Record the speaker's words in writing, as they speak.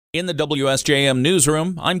In the WSJM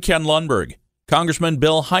newsroom, I'm Ken Lundberg. Congressman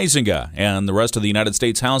Bill Huizenga and the rest of the United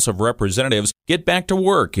States House of Representatives get back to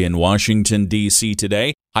work in Washington, D.C.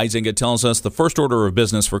 today. Huizenga tells us the first order of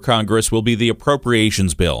business for Congress will be the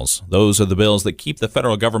appropriations bills. Those are the bills that keep the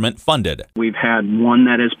federal government funded. We've had one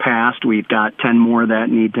that has passed. We've got 10 more that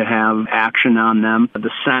need to have action on them.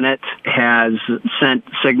 The Senate has sent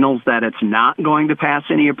signals that it's not going to pass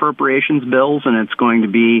any appropriations bills, and it's going to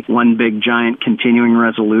be one big giant continuing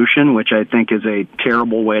resolution, which I think is a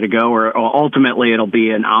terrible way to go. Or ultimately, it'll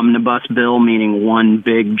be an omnibus bill, meaning one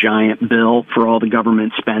big giant bill for all the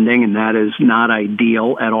government spending, and that is not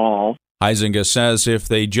ideal at all. Huizenga says if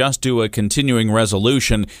they just do a continuing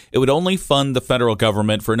resolution, it would only fund the federal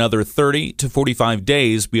government for another 30 to 45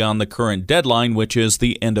 days beyond the current deadline, which is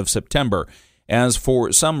the end of September. As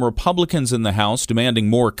for some Republicans in the House demanding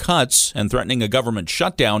more cuts and threatening a government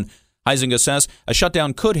shutdown, Huizenga says a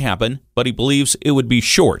shutdown could happen, but he believes it would be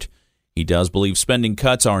short. He does believe spending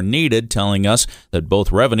cuts are needed, telling us that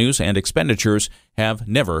both revenues and expenditures have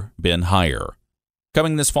never been higher.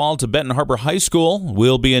 Coming this fall to Benton Harbor High School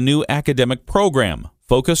will be a new academic program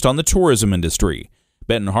focused on the tourism industry.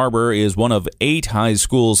 Benton Harbor is one of 8 high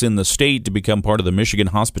schools in the state to become part of the Michigan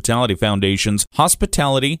Hospitality Foundation's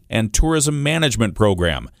Hospitality and Tourism Management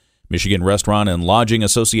Program. Michigan Restaurant and Lodging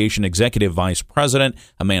Association Executive Vice President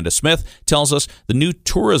Amanda Smith tells us the new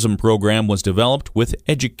tourism program was developed with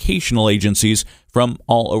educational agencies from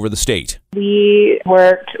all over the state. We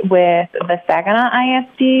worked with the Saginaw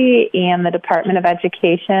ISD and the Department of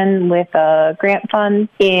Education with a grant fund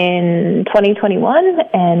in 2021,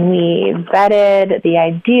 and we vetted the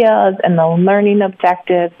ideas and the learning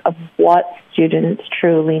objectives of what students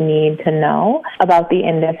truly need to know about the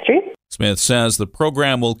industry. Smith says the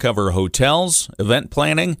program will cover hotels, event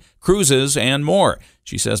planning, cruises, and more.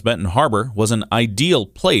 She says Benton Harbor was an ideal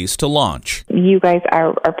place to launch. You guys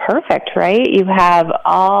are perfect, right? You have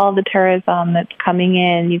all the tourism that's coming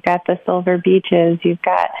in. You've got the silver beaches. You've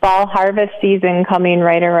got fall harvest season coming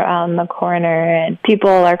right around the corner. And people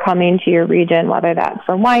are coming to your region, whether that's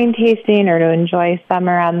for wine tasting or to enjoy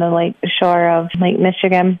summer on the lake shore of Lake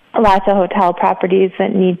Michigan. Lots of hotel properties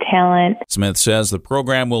that need talent. Smith says the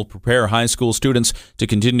program will prepare high school students to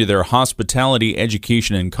continue their hospitality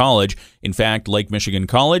education in college. In fact, Lake Michigan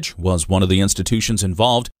College was one of the institutions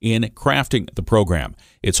involved in crafting the program.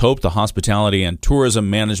 It's hoped the Hospitality and Tourism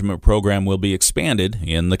Management Program will be expanded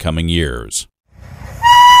in the coming years.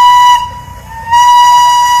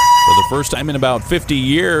 For the first time in about 50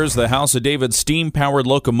 years, the House of David steam-powered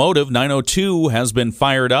locomotive 902 has been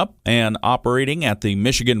fired up and operating at the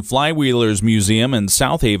Michigan Flywheelers Museum in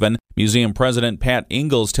South Haven. Museum President Pat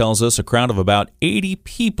Ingalls tells us a crowd of about 80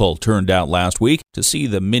 people turned out last week to see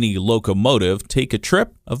the mini locomotive take a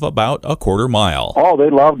trip of about a quarter mile. Oh, they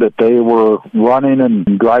loved it. They were running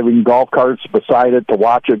and driving golf carts beside it to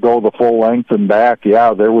watch it go the full length and back.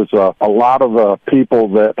 Yeah, there was a lot of people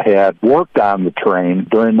that had worked on the train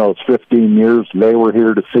during those 15 years. They were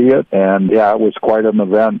here to see it, and yeah, it was quite an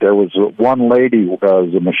event. There was one lady who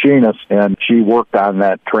was a machinist, and she worked on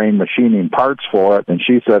that train machining parts for it, and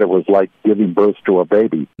she said it was like giving birth to a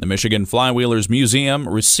baby. The Michigan Flywheelers Museum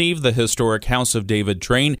received the historic House of David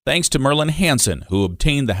train thanks to Merlin Hansen, who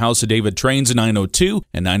obtained the House of David trains in 902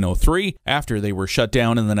 and 903 after they were shut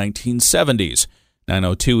down in the 1970s.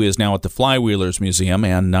 902 is now at the Flywheelers Museum,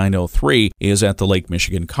 and 903 is at the Lake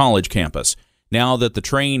Michigan College campus. Now that the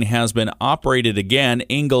train has been operated again,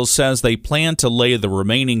 Ingalls says they plan to lay the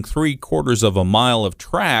remaining 3/4 of a mile of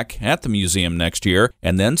track at the museum next year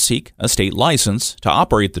and then seek a state license to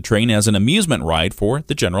operate the train as an amusement ride for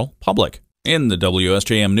the general public. In the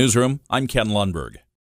WSJM newsroom, I'm Ken Lundberg.